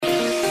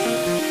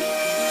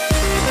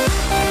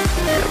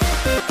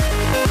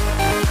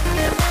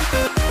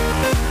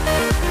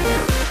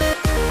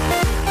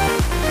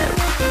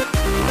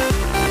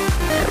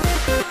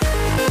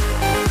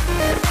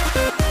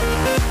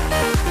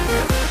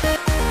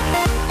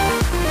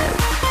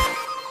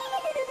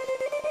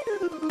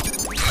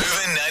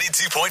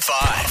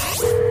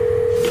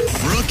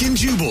106.5. Brooke and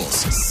Jubal's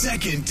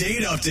second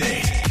date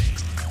update.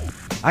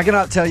 I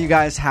cannot tell you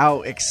guys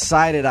how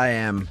excited I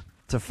am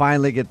to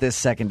finally get this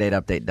second date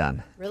update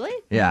done. Really?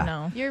 Yeah.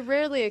 No. You're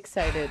rarely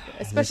excited,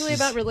 especially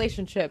about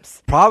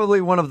relationships.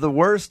 Probably one of the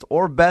worst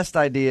or best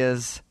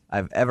ideas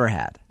I've ever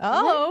had.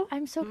 Oh.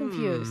 I'm so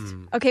confused.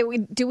 Okay,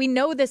 do we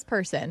know this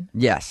person?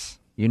 Yes.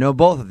 You know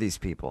both of these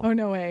people. Oh,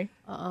 no way.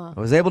 I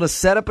was able to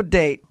set up a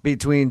date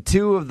between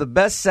two of the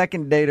best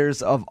second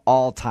daters of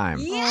all time.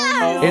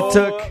 Yes! It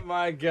took Oh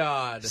my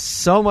God.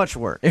 so much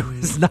work. It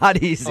was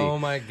not easy. Oh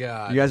my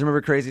God. You guys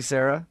remember Crazy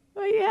Sarah?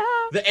 Oh,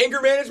 yeah. The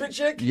anger management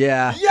chick?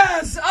 Yeah.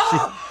 Yes!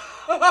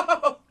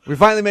 Oh! We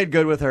finally made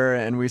good with her,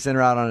 and we sent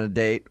her out on a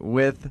date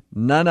with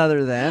none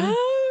other than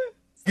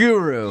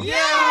Guru.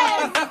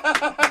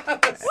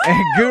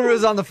 And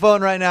Guru's on the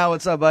phone right now.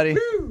 What's up, buddy?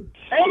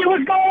 Hey,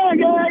 what's going on,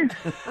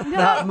 guys?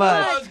 Not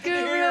much. Oh, it's good to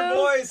hear your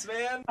voice,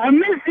 man. I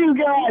miss you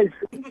guys.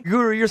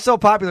 Guru, you're so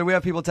popular. We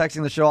have people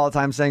texting the show all the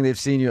time saying they've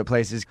seen you at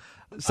places.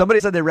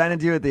 Somebody said they ran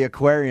into you at the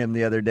aquarium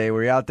the other day.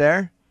 Were you out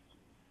there?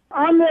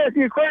 I'm there at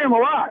the aquarium a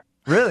lot.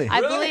 Really?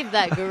 I believe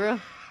that, Guru.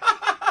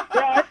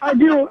 Yeah, I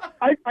do.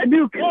 I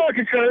do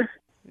caricatures,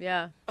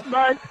 Yeah.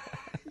 but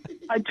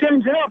I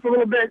change it up a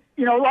little bit.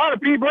 You know, a lot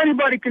of people,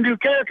 anybody can do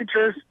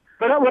caricatures,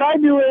 but what I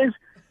do is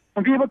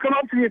when people come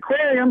up to the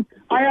aquarium,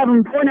 I have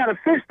them point out a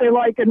fish they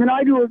like, and then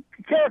I do a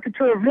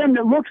caricature of them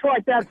that looks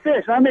like that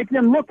fish. I make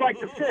them look like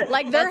the fish.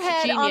 Like their That's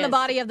head on the genius.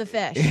 body of the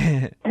fish.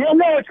 Hell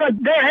no, it's like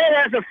their head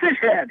has a fish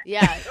head.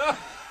 Yeah.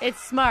 It's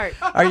smart.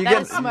 Are you That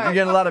getting is smart. you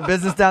getting a lot of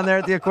business down there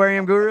at the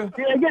aquarium, Guru?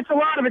 Yeah, it gets a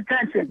lot of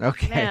attention.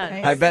 Okay.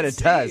 Man. I bet it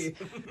does.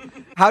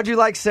 How'd you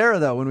like Sarah,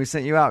 though, when we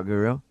sent you out,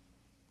 Guru?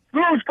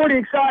 Guru's pretty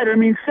excited. I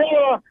mean,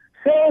 Sarah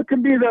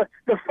could be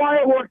the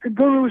firework to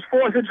Guru's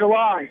 4th of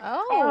July.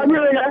 Oh.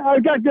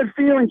 I've got good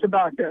feelings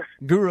about this.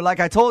 Guru,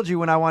 like I told you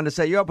when I wanted to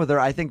set you up with her,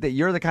 I think that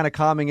you're the kind of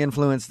calming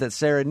influence that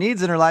Sarah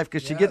needs in her life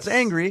because she gets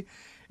angry,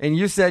 and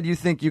you said you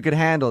think you could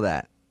handle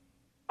that.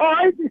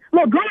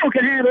 Look, Guru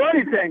can handle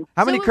anything.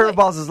 How many wait.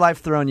 curveballs has life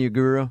thrown you,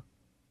 Guru?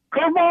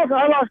 Curveballs,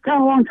 I lost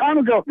count a long time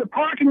ago. The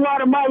parking lot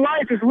of my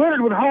life is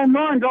littered with home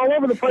runs all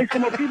over the place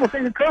from what people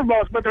think are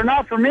curveballs, but they're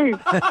not for me.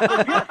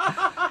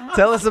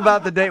 Tell us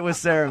about the date with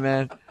Sarah,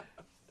 man.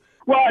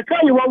 Well, I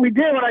tell you what we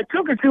did. What I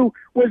took her to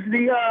was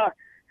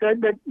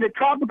the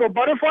tropical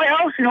butterfly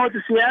house, you know, at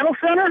the Seattle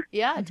Center.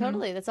 Yeah,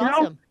 totally. That's You know,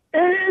 awesome.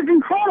 it is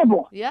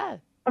incrable. Yeah.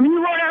 I mean, you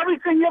learn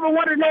everything you ever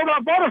wanted to know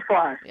about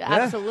butterflies. Yeah,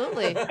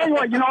 absolutely. Tell you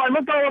what, you know, I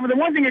looked all over. The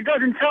one thing it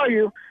doesn't tell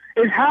you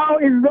is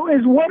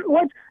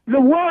what's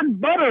the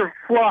word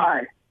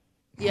butterfly.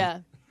 Yeah.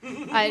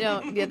 I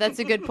don't. Yeah, that's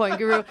a good point,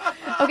 Guru.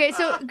 Okay,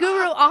 so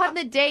Guru, on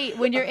the date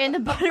when you're in the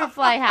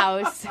butterfly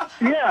house,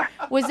 Yeah,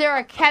 was there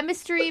a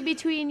chemistry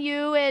between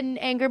you and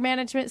anger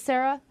management,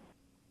 Sarah?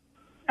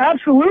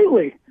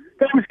 absolutely.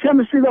 There was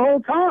chemistry the whole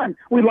time.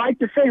 We liked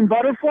the same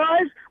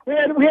butterflies. We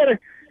had a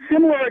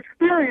similar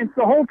experience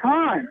the whole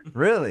time.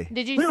 Really?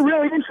 Did We were you?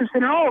 really interested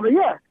in all of it.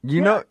 Yeah.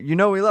 You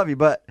know we love you,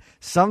 but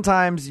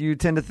sometimes you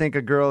tend to think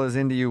a girl is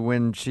into you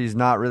when she's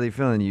not really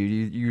feeling you.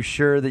 You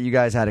sure that you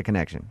guys had a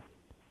connection?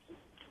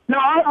 No,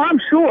 I'm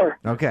sure.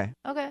 Okay.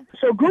 Okay.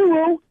 So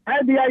Guru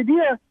had the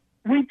idea.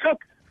 We took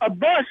a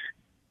bus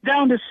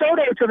down to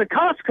Soto to the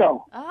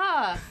Costco.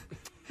 Ah,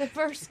 the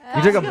first.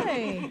 You took a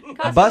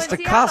Costco bus in to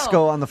Seattle.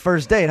 Costco on the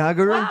first date, huh,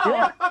 Guru?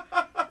 Wow.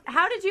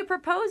 How did you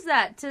propose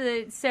that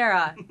to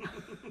Sarah?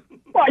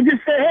 Well, I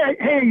just said,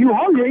 hey, are you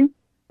hungry?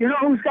 You know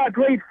who's got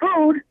great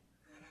food?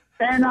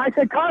 And I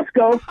said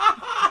Costco.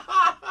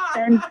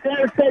 And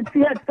Sarah said she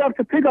had stuff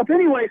to pick up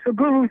anyway, so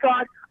Guru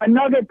thought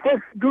another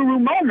perfect Guru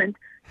moment.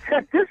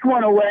 Check this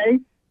one away.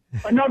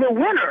 Another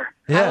winner.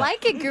 Yeah. I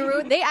like it,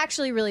 Guru. They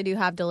actually really do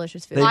have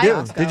delicious food. They at do.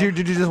 Costco.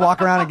 Did you just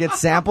walk around and get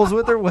samples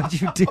with her? What'd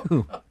you do?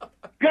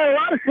 Got a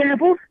lot of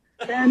samples.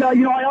 And,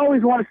 you know, I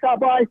always want to stop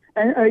by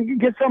and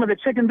get some of the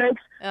chicken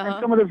bakes and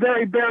some of the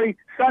very berry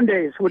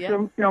sundaes, which Yeah. are,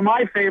 you know,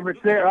 my favorites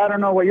there. I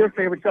don't know what your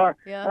favorites are.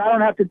 Yeah. And I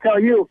don't have to tell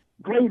you.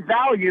 Great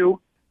value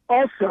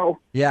also.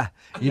 Yeah.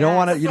 You don't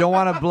want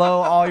to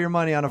blow all your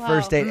money on a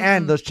first date,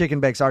 and those chicken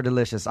bakes are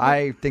delicious.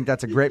 I think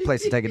that's a great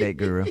place to take a date,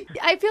 Guru.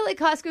 I feel like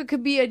Costco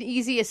could be an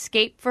easy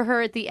escape for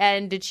her at the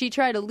end. Did she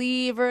try to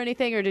leave or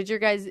anything, or did your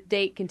guys'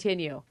 date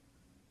continue?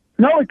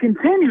 No, it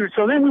continued.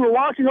 So then we were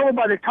walking over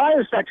by the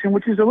tire section,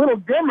 which is a little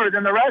dimmer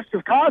than the rest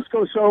of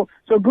Costco. So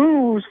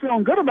Guru was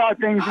feeling good about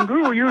things, and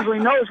Guru usually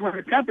knows when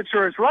the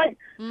temperature is right.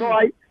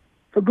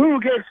 So Guru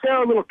gave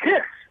Sarah a little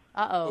kiss.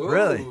 Uh-oh.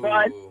 Really?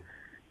 But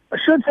I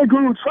should say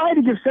Guru tried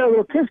to give Sarah a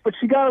little kiss, but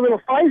she got a little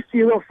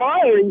feisty, a little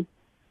fiery,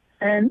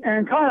 and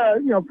kind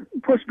of, you know,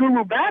 pushed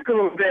Guru back a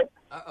little bit.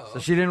 So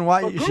she didn't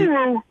want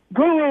you.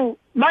 Guru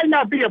might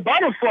not be a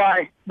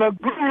butterfly,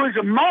 but Guru is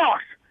a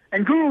moth.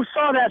 And Guru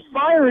saw that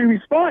fiery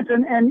response,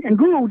 and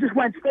Guru just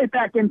went straight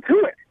back into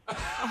it.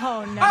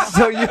 Oh, no.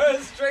 So you,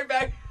 Straight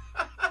back.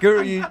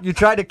 Guru, you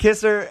tried to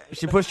kiss her.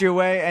 She pushed you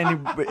away,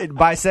 and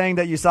by saying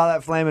that you saw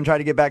that flame and tried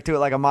to get back to it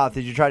like a moth,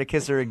 did you try to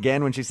kiss her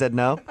again when she said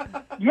no?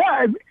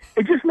 Yeah,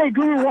 it just made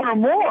Guru want her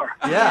more.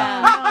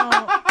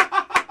 Yeah.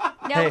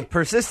 Hey,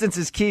 persistence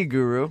is key,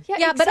 Guru.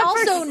 Yeah, but except for-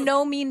 also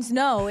no means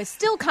no is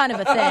still kind of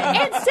a thing.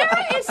 And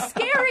Sarah is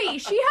scary.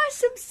 She has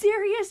some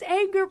serious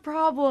anger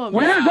problems.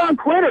 Winners aren't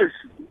quitters.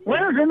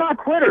 Winners are not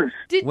quitters.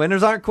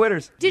 Winners aren't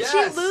quitters. Did Yes.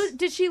 she lose?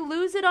 Did she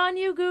lose it on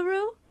you,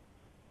 Guru?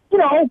 You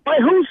know, by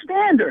whose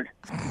standard?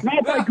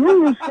 Not by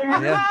Guru's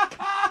standard. Yeah.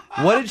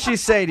 What did she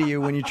say to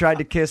you when you tried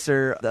to kiss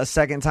her a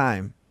second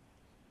time?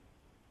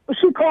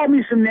 She called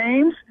me some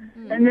names,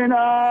 and then,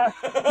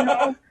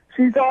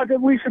 she thought that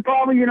we should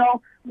probably,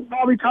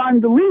 probably time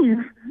to leave.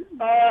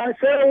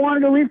 Sarah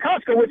wanted to leave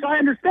Costco, which I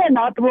understand,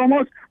 not the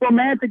most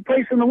romantic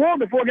place in the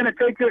world if we're going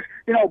to take this,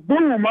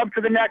 boom, up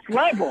to the next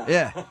level.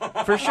 Yeah,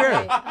 for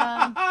sure.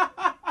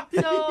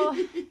 So,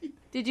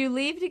 did you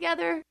leave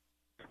together?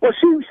 Well,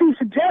 she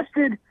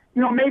suggested,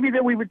 maybe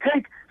that we would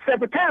take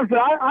separate cabs, but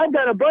I've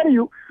got a buddy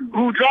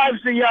who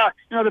drives the,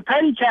 the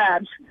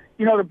pedicabs,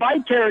 the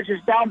bike carriages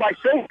down by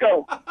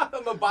Safeco.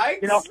 The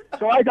bikes?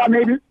 So I thought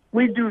maybe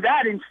we'd do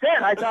that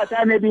instead. I thought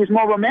that maybe is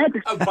more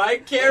romantic. A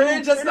bike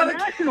carriage? That's not a...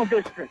 International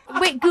district.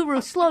 Wait,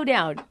 Guru, slow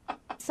down.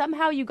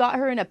 Somehow you got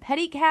her in a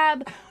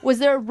pedicab. Was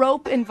there a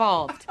rope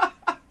involved?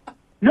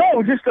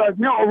 No, just a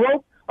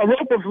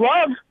rope of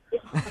love.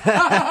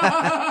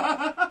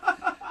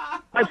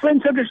 My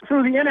friend took us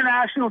through the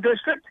international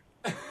district,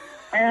 It's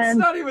and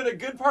not even a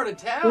good part of we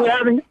town. were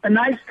having a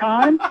nice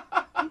time.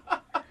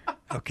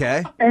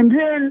 Okay. And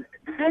then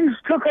things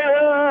took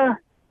a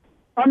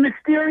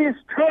mysterious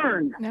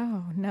turn.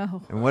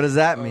 No. And what does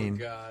that Oh, mean?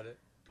 God.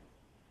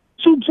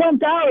 She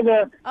jumped out of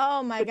the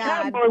Oh my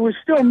God. cab boy was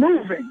still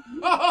moving.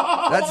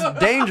 That's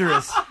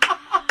dangerous.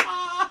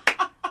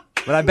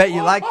 But I bet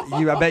you like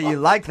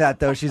that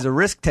though. She's a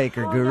risk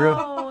taker, Guru.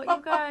 Oh,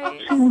 you guys.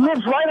 She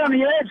lives right on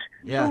the edge.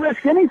 Yeah. She'll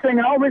risk anything,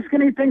 and I'll risk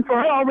anything for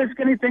her. I'll risk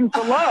anything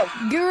for love.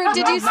 Guru,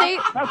 did you say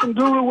Nothing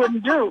Guru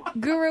wouldn't do.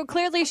 Guru?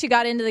 Clearly, she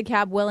got into the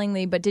cab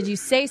willingly, but did you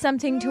say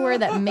something to her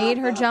that made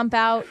her jump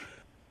out?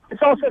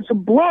 It's all such a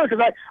blur because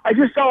I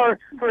just saw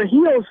her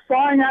heels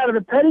flying out of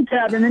the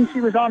pedicab, and then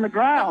she was on the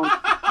ground.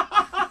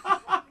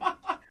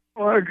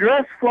 Well, her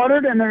dress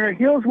fluttered, and then her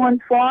heels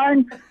went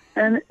flying,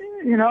 and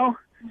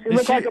she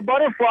looked like a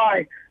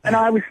butterfly. And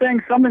I was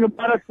saying something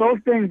about us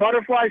both being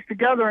butterflies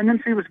together, and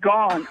then she was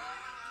gone.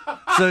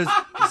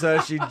 So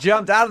she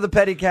jumped out of the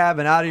pedicab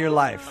and out of your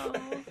life.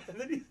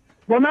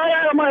 Well, not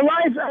out of my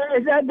life.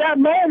 At that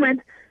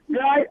moment,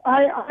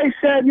 I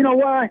said,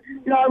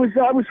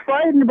 I was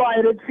frightened by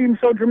it. It seemed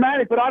so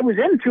dramatic, but I was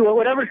into it.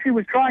 Whatever she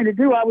was trying to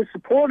do, I was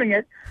supporting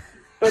it.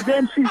 But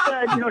then she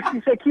said,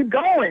 keep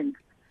going,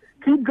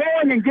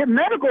 and get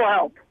medical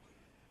help.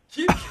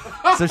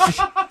 So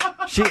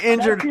she That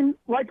injured seemed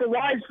like the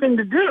wise thing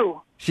to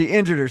do. she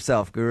injured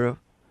herself, Guru.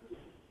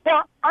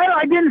 Well,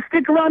 I didn't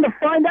stick around to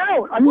find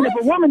out. I mean, if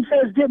a woman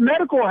says get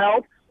medical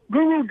help,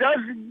 Guru does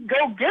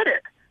go get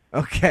it.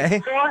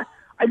 Okay. So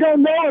I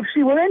don't know if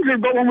she was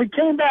injured, but when we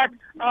came back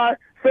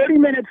 30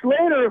 minutes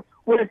later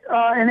with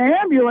an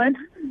ambulance,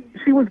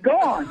 she was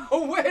gone.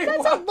 Oh, wait.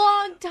 That's a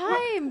long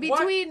time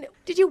between.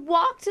 Did you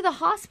walk to the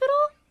hospital?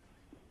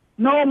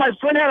 No, my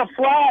friend had a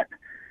flat.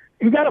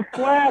 He got a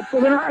flat, so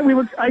then I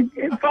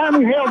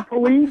finally hailed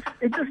police.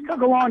 It just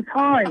took a long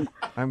time.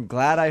 I'm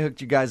glad I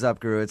hooked you guys up,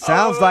 Guru. It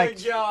sounds Oh, my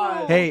like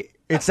God. hey,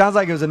 it sounds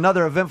like it was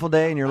another eventful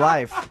day in your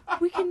life.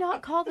 We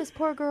cannot call this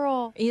poor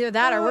girl. Either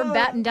that, or we're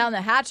batting down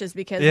the hatches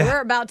because Yeah.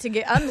 we're about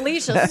to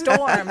unleash a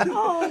storm.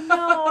 Oh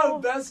no.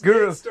 Best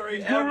Guru. date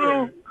story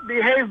Guru ever.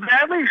 behaved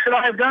badly. Should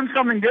I have done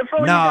something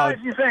different? No. You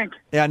guys, you think?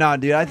 Yeah, no,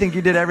 dude, I think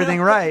you did everything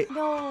right.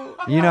 No.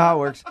 You know how it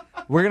works.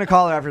 We're gonna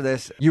call her after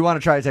this. You want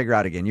to try to take her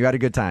out again. You had a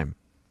good time.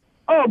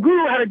 Oh,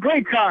 Guru had a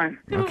great time.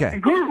 Okay.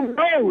 And Guru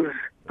knows.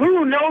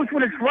 Guru knows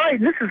when it's right.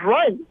 This is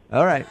right.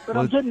 All right. But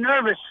Well, I'm getting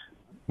nervous.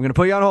 I'm gonna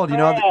put you on hold.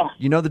 Oh.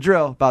 You know the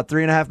drill. About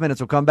 3.5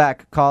 minutes. We'll come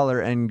back, call her,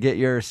 and get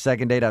your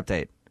second date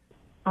update.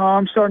 Oh,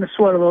 I'm starting to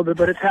sweat a little bit,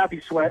 but it's happy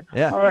sweat.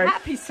 Yeah. All right.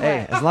 Happy Hey,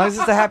 sweat. as long as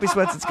it's the happy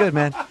sweats, it's good,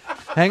 man.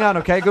 Hang on,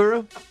 okay,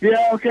 Guru?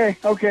 Yeah, okay.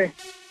 Moving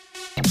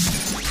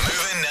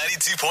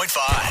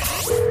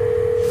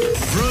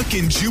 92.5. Brooke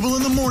and Jubal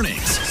in the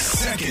mornings.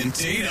 Second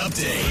date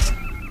update.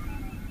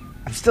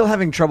 I'm still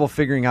having trouble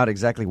figuring out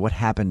exactly what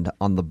happened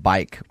on the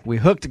bike. We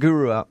hooked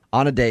Guru up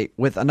on a date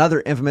with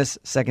another infamous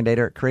second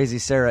dater, Crazy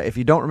Sarah. If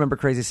you don't remember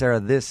Crazy Sarah,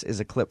 this is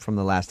a clip from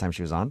the last time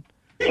she was on.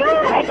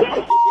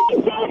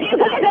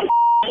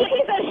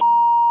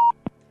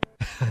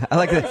 I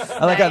like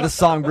how the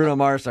song Bruno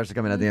Mars starts to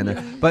come in at the end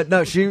there. But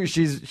no, she's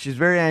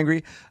very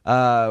angry.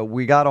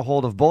 We got a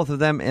hold of both of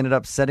them, ended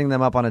up setting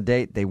them up on a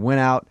date. They went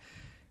out.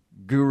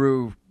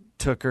 Guru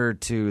took her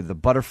to the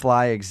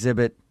butterfly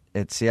exhibit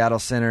at Seattle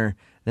Center,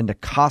 then to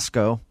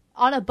Costco.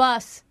 On a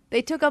bus.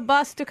 They took a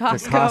bus to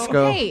Costco.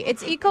 Costco. Hey,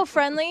 it's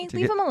eco-friendly. to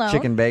Leave get them alone.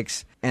 chicken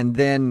bakes, and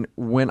then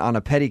went on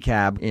a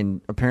pedicab, and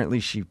apparently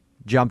she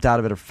jumped out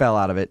of it or fell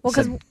out of it. Well,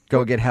 'cause- said,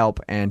 go get help,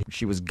 and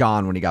she was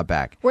gone when he got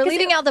back. We're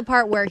leaving out the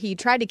part where he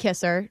tried to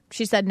kiss her.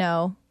 She said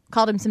no.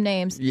 Called him some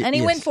names. And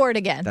he yes. went for it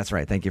again. That's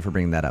right. Thank you for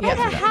bringing that up. What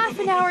I a forgot. half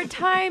an hour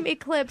time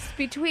eclipse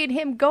between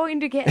him going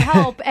to get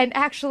help and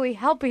actually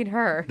helping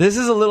her. This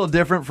is a little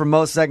different from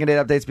most second date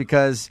updates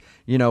because,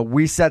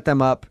 we set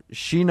them up.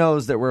 She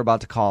knows that we're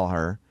about to call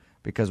her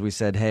because we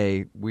said,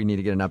 hey, we need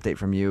to get an update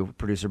from you.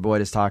 Producer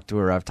Boyd has talked to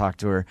her. I've talked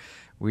to her.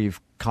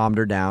 We've calmed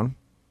her down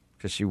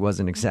because she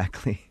wasn't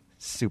exactly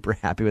super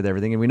happy with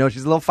everything. And we know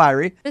she's a little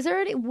fiery. Is there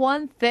any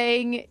one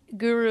thing,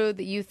 Guru,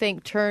 that you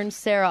think turns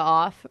Sarah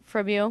off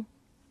from you?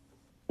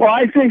 Well,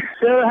 I think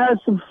Sarah has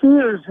some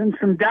fears and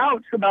some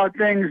doubts about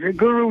things that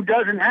Guru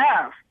doesn't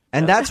have.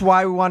 And that's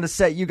why we wanted to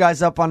set you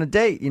guys up on a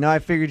date. I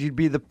figured you'd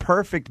be the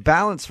perfect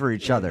balance for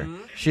each other.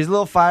 She's a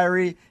little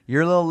fiery.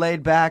 You're a little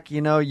laid back.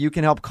 You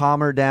can help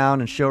calm her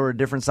down and show her a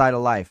different side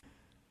of life.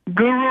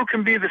 Guru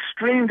can be the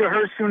stream to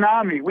her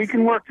tsunami. We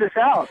can work this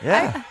out.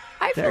 Yeah.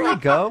 I There feel you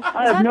like go.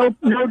 I have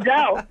no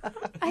doubt.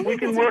 I We think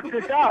can it's work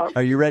this out.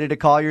 Are you ready to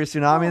call your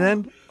tsunami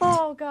then?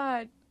 Oh,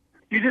 God.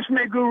 You just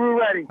make Guru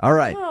ready. All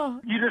right.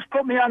 You just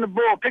put me on the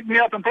bull. Pick me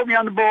up and put me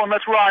on the bull, and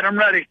let's ride. I'm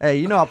ready.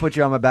 Hey, I'll put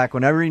you on my back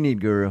whenever you need,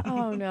 Guru.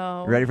 Oh,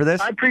 no. You ready for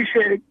this? I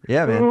appreciate it.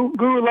 Yeah, man.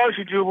 Guru loves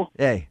you, Jubal.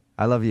 Hey,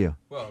 I love you.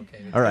 Well, okay.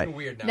 It's All right. getting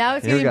weird now. Now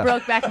it's Here we getting go.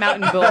 Brokeback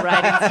Mountain bull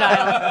riding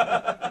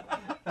style.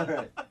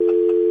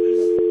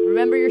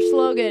 Remember your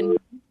slogan,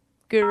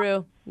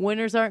 Guru.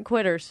 Winners aren't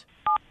quitters.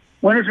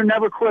 Winners are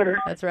never quitters.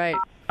 That's right.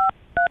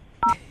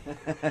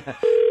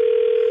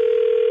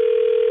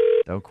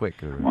 Don't quit,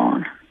 Guru. Come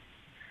on.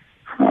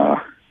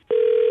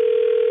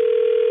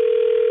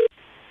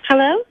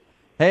 Hello?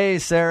 Hey,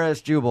 Sarah,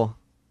 it's Jubal.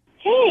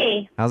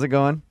 Hey, How's it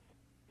going?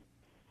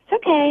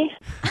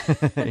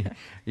 it's okay.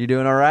 You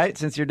doing all right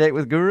since your date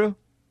with Guru?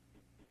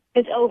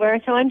 It's over,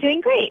 so I'm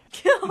doing great.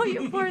 Oh,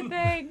 you poor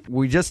thing.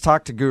 We just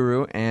talked to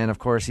Guru, and of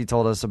course, he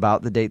told us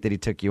about the date that he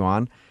took you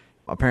on.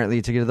 Apparently,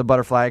 he took you to the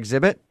butterfly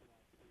exhibit,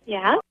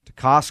 Yeah? to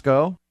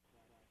Costco.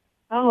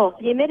 Oh,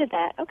 you admitted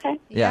that. Okay.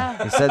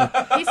 Yeah. He said,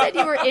 He said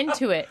you were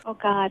into it. Oh,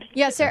 God.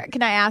 Yeah, Sarah,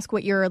 can I ask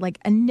what your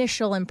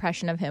initial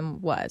impression of him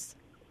was?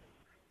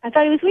 I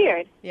thought he was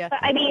weird. Yeah. But,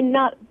 I mean,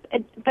 but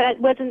it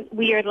wasn't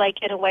weird,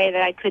 in a way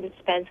that I couldn't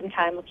spend some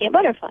time looking at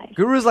butterflies.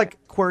 Guru's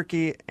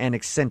quirky and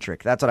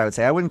eccentric. That's what I would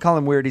say. I wouldn't call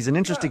him weird. He's an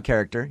interesting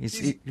character.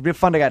 He'd be a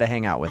fun guy to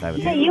hang out with, I would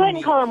So say. you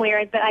wouldn't call him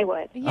weird, but I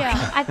would.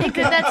 Yeah, I think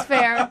that's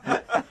fair.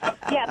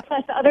 Yeah,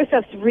 plus the other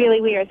stuff's really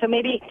weird. So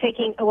maybe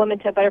taking a woman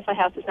to a butterfly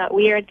house is not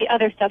weird. The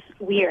other stuff's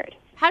weird.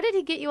 How did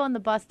he get you on the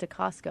bus to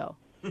Costco?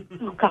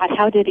 Oh, God,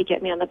 how did he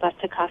get me on the bus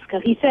to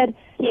Costco? He said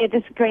he had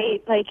this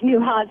great,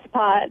 new hot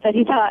spot that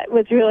he thought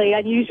was really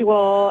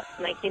unusual.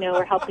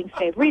 We're helping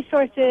save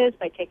resources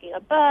by taking a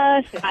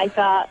bus. And I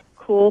thought,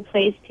 cool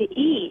place to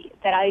eat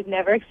that I've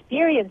never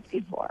experienced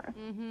before.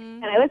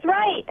 And I was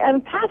right.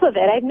 On top of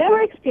it, I've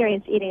never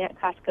experienced eating at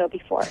Costco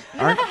before.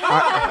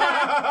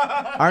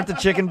 Aren't the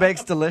chicken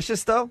bakes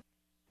delicious, though?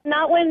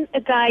 Not when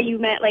a guy you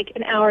met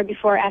an hour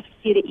before asks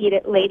you to eat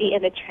it Lady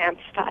and the Tramp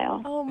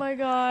style. Oh, my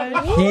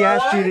God. He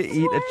asked you to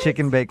eat a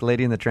chicken baked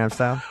Lady in the Tramp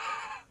style?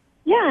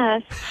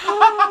 Yes.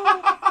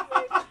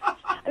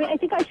 I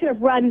think I should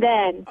have run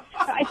then.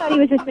 I thought he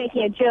was just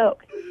making a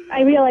joke.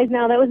 I realize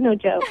now that was no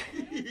joke.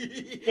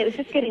 It was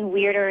just getting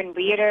weirder and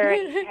weirder.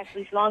 And he has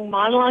these long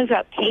monologues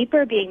about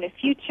paper being the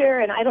future,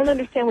 and I don't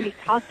understand what he's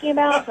talking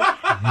about. So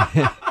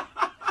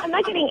I'm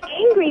not getting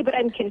angry, but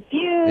I'm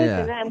confused,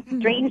 Yeah. and I'm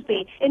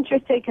strangely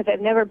interested because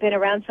I've never been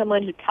around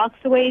someone who talks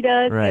the way he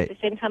does. Right. But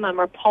at the same time, I'm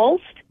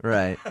repulsed.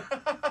 Right.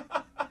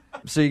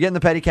 So you get in the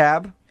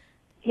pedicab.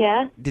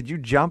 Yeah. Did you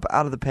jump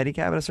out of the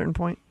pedicab at a certain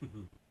point?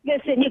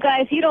 Listen, you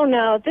guys, you don't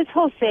know. This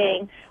whole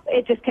thing,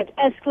 it just kept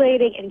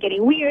escalating and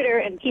getting weirder.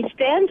 And he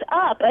stands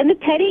up in the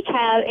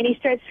pedicab and he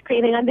starts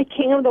screaming, "I'm the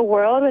king of the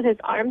world," with his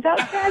arms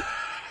outstretched.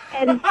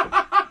 And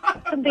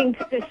something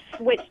just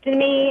switched in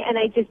me, and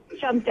I just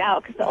jumped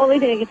out because the only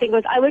thing I could think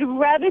was, I would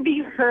rather be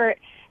hurt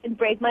and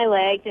break my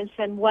leg than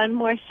spend one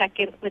more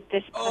second with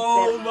this person.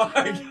 Oh, my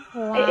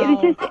God. It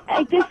was just,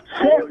 I just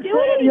couldn't do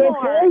it Sarah, you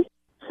anymore. okay?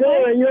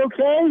 Sarah, are you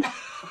okay?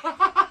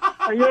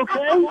 Are you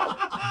okay?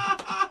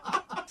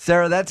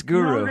 Sarah, that's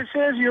You know Guru. who this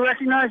is? You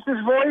recognize this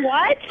voice?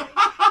 What?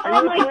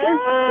 Oh my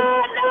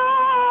God!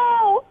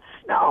 No!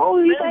 No,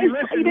 you guys!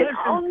 Listen.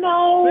 Oh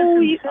no!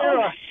 Listen, You, oh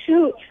Sarah.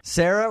 shoot!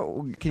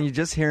 Sarah, can you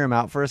just hear him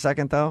out for a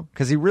second, though?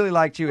 Because he really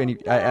liked you, and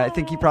I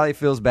think he probably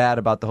feels bad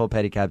about the whole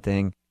pedicab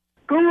thing.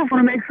 Guru, want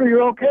to make sure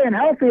you're okay and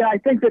healthy. I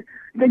think that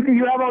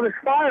you have all this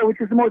fire,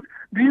 which is the most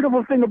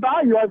beautiful thing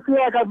about you. I feel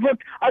like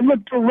I've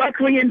looked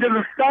directly into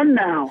the sun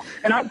now,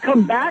 and I've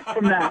come back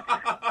from that.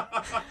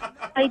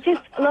 I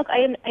just look.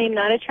 I am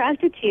not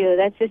attracted to you.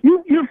 That's just.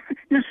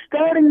 You're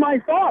starting my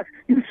thoughts.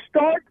 You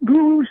start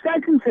Guru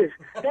sentences.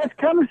 That's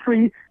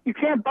chemistry. You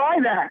can't buy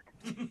that.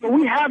 But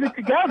we have it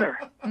together.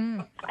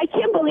 I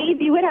can't believe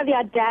you would have the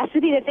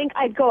audacity to think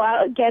I'd go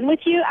out again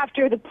with you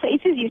after the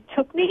places you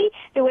took me,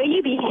 the way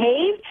you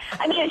behaved.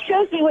 I mean, it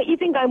shows me what you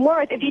think I'm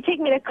worth if you take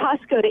me to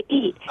Costco to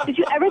eat. Did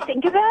you ever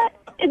think of that?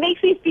 It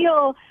makes me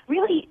feel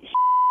really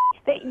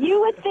that you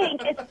would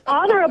think it's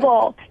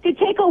honorable to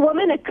take a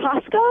woman to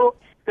Costco.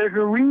 there's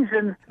a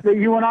reason that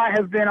you and I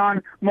have been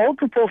on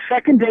multiple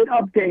second date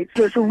updates.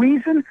 There's a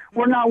reason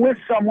we're not with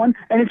someone,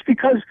 and it's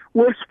because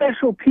we're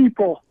special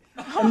people.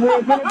 And we're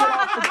a little bit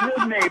off the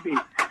grid, maybe.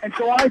 And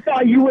so I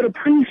thought you would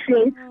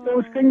appreciate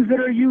those things that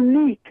are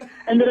unique,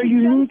 and that are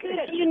unique.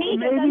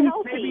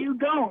 Maybe you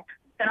don't.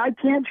 And I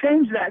can't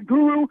change that.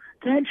 Guru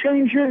can't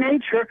change your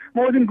nature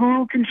more than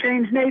Guru can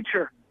change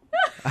nature.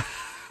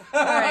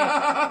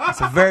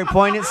 It's a very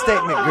poignant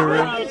statement, Guru.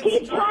 You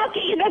keep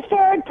talking in the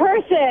third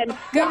person.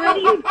 Why do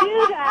you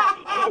do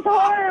that? It's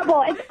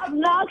horrible. It's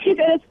obnoxious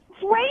and it's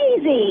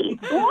crazy.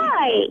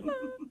 Why?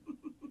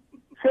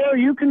 Sarah,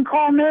 you can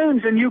call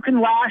names and you can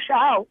lash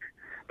out,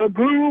 but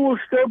Guru will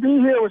still be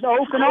here with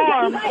open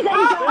arms.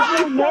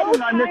 There's no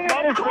netting on this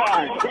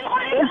butterfly.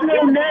 There's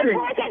no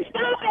netting.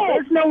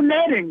 There's no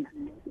netting.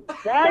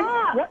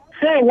 Why?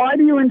 Sarah, why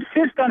do you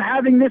insist on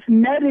having this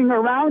netting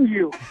around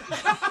you?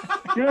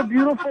 You're a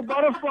beautiful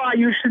butterfly.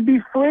 You should be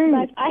free.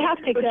 I have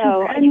to But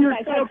go. you You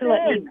guys have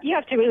to you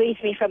have to release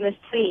me from this,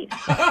 please.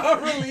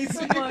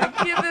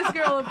 Give this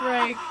girl a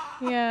break.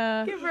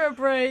 Yeah. Give her a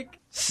break.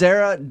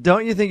 Sarah,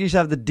 don't you think you should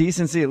have the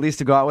decency at least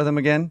to go out with him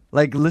again?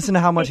 Like, listen to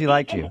how much he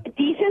liked you.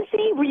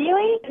 Decency?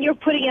 Really? You're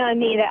putting it on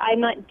me that I'm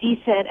not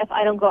decent if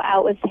I don't go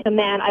out with a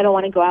man I don't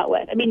want to go out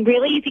with. I mean,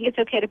 really? You think it's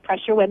okay to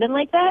pressure women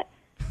like that?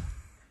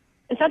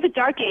 It's not the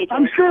dark age.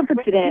 I'm sure if he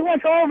today.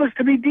 wants all of us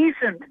to be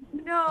decent.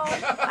 No,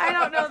 I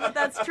don't know that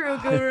that's true,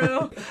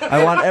 Guru.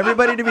 I want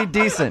everybody to be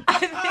decent. I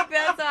think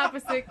that's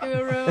opposite,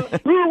 Guru.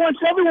 Guru wants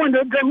everyone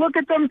to look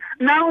at the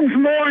mountains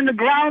more and the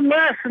ground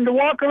less, and to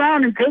walk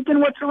around and take in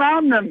what's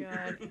around them.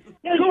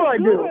 No, Sure I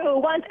do. Guru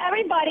wants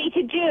everybody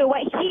to do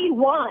what he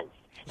wants.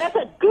 That's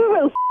what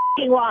Guru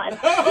wants.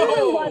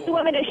 Guru wants the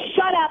woman to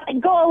shut up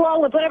and go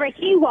along with whatever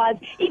he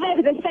wants, even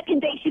if it's a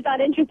second date she's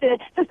not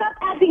interested. So stop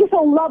acting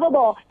so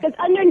lovable, because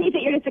underneath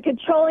it you're just a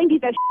controlling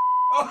piece of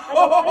like a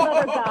lot of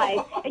other guys.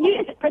 And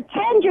you just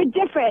pretend you're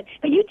different,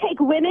 but you take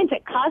women to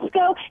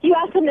Costco, you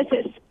ask them to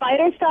sit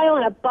spider style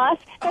on a bus.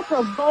 That's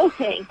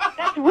revolting.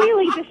 That's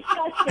really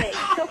disgusting.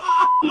 So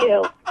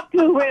you,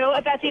 Guru,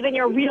 if that's even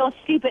your real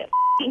stupid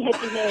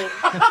hippie name.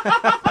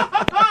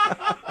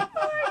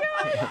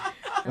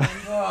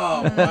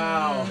 Oh,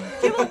 wow.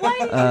 Yeah, but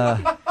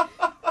why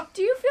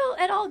do you feel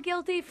at all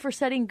guilty for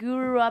setting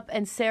Guru up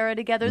and Sarah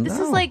together? This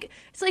is like,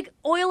 it's like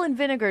oil and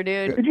vinegar,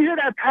 dude. Did you hear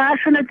that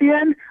passion at the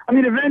end? I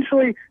mean,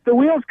 eventually the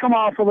wheels come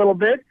off a little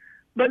bit,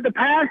 but the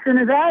passion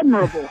is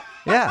admirable.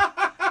 Yeah,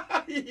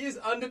 He's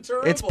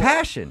undeterrable. it's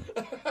passion.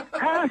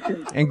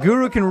 Passion. And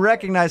Guru can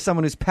recognize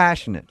someone who's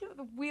passionate.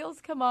 The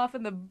wheels come off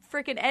and the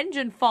freaking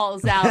engine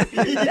falls out.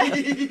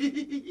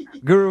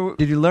 Guru,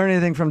 did you learn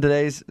anything from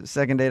today's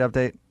second date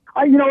update?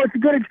 It's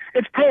good.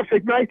 It's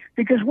perfect, right?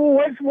 Because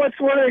what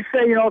do they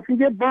say? If you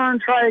get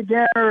burned, try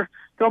again, or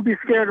don't be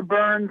scared of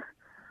burns.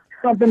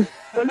 Something.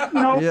 But,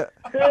 Yeah.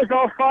 There's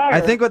all fire. I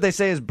think what they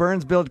say is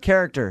burns build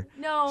character.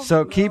 No.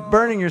 So keep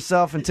burning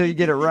yourself until you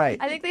get it right.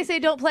 I think they say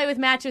don't play with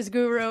matches,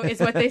 Guru, is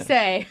what they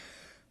say.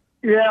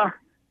 Yeah.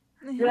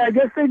 Yeah, I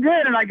guess they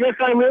did, and I guess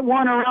I lit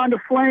one around a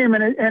flame,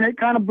 and it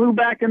kind of blew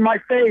back in my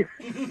face.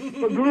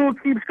 But Guru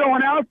keeps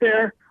going out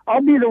there.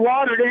 I'll be the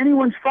water to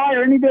anyone's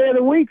fire any day of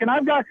the week. And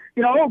I've got,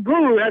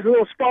 Guru has a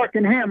little spark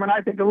in him, and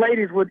I think the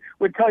ladies would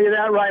tell you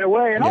that right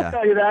away. And Yeah. I'll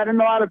tell you that, and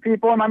a lot of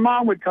people, and my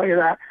mom would tell you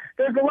that.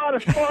 There's a lot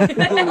of spark in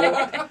Guru.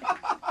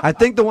 I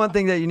think the one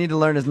thing that you need to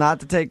learn is not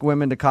to take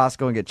women to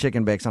Costco and get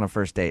chicken bakes on a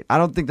first date. I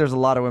don't think there's a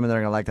lot of women that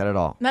are going to like that at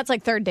all. That's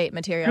like third date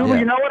material. Guru, Yeah.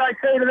 you know what I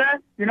say to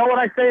that? You know what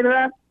I say to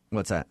that?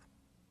 What's that?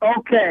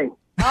 Okay.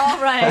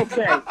 All right.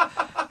 Okay.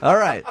 All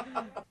right.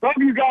 Love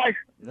you guys.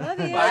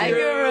 Bye,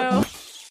 Guru.